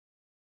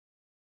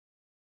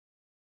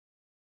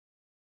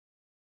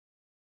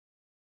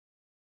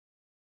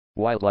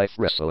Wildlife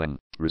Wrestling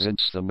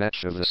presents the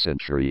match of the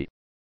century.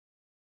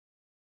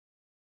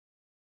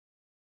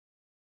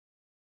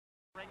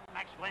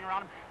 Max going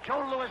around him. Joe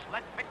Louis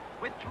led quick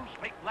with two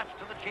straight lefts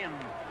to the chin.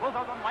 Both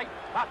of them light,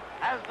 but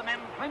as the men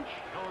clinch,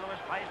 Joe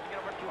Louis tries to get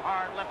over two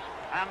hard lefts,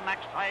 and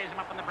Max ties him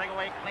up in the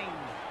breakaway clean.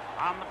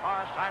 On the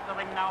far side of the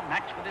ring now,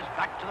 Max with his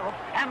back to the rope,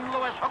 and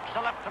Louis hooks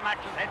a left to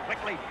Max's head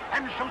quickly,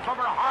 and shoots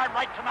over a hard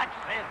right to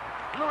Max's head.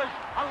 Louis,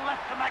 a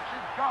left to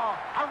Max's jaw,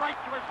 a right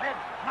to his head.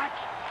 Max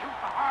shoots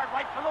a hard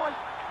right to Louis.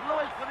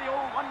 Louis with the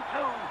old 1-2.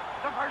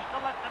 The first the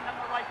left and then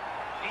the right.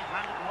 He's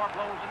landed more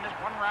blows in this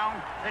one round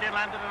than he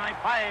landed in any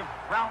 5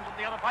 rounds of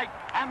the other fight.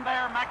 And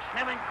there, Max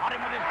Schmeling caught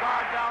him with his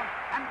guard down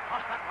and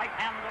tossed that right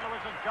hand to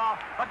Lewis's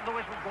jaw. But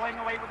Lewis was going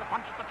away with the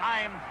punch at the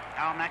time.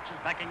 Now Max is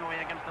backing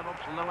away against the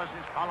ropes. Lewis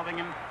is following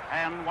him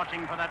and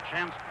watching for that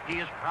chance. He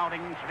is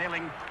crowding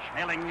Schmeling.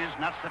 Schmeling is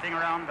not slipping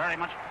around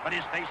very much, but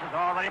his face is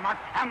already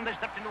marked. And they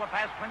stepped into a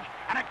fast clinch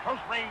and at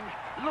close range.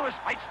 Lewis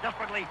fights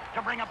desperately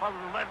to bring up a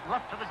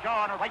left to the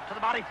jaw and a right to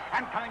the body.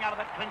 And coming out of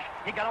that clinch,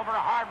 he got over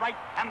a hard right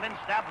and then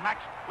stabbed Max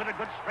with a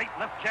good straight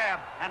left jab,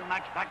 and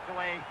Max backed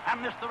away and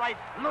missed the right.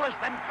 Lewis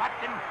then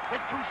cracked him with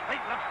 2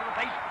 straight lefts to the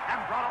face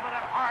and brought over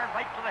that hard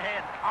right to the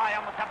head, high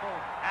on the temple,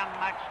 and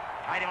Max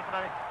tied him up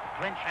with a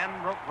clinch and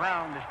broke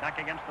ground. Is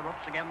back against the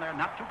ropes again there,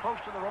 not too close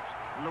to the ropes.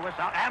 Lewis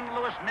out, and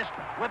Lewis missed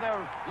with a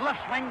left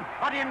swing,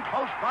 but in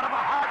close, brought up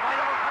a hard right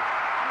overcut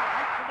and a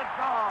right to the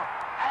jaw,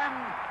 and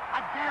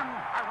again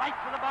a right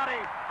to the body,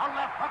 a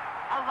left hook,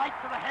 a right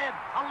to the head,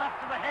 a left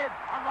to the head,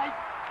 a right.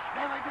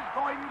 Schmeling is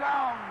going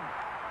down.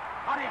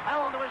 But he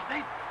held to his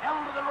feet,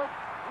 held to the rope,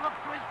 looked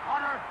to his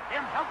corner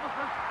in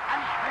helplessness, and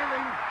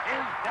Schmeling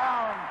is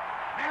down.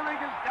 Schmeling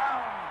is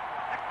down.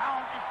 The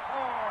count is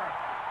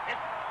 4.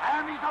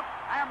 And he's up,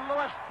 and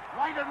Lewis,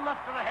 right and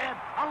left to the head,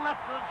 a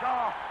left to the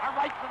jaw, a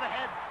right to the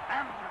head,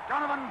 and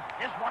Donovan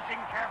is watching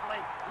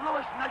carefully.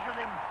 Lewis measured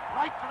him,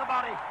 right to the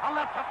body, a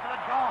left hook to the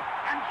jaw,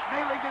 and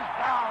Schmeling is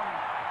down.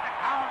 The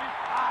count is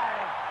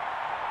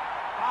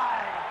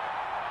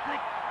 5, 6,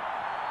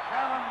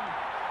 7,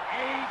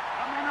 8.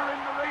 The men are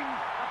in the ring.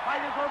 The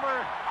fight is over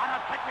on a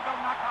technical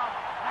knockout.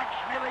 Max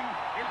Schmeling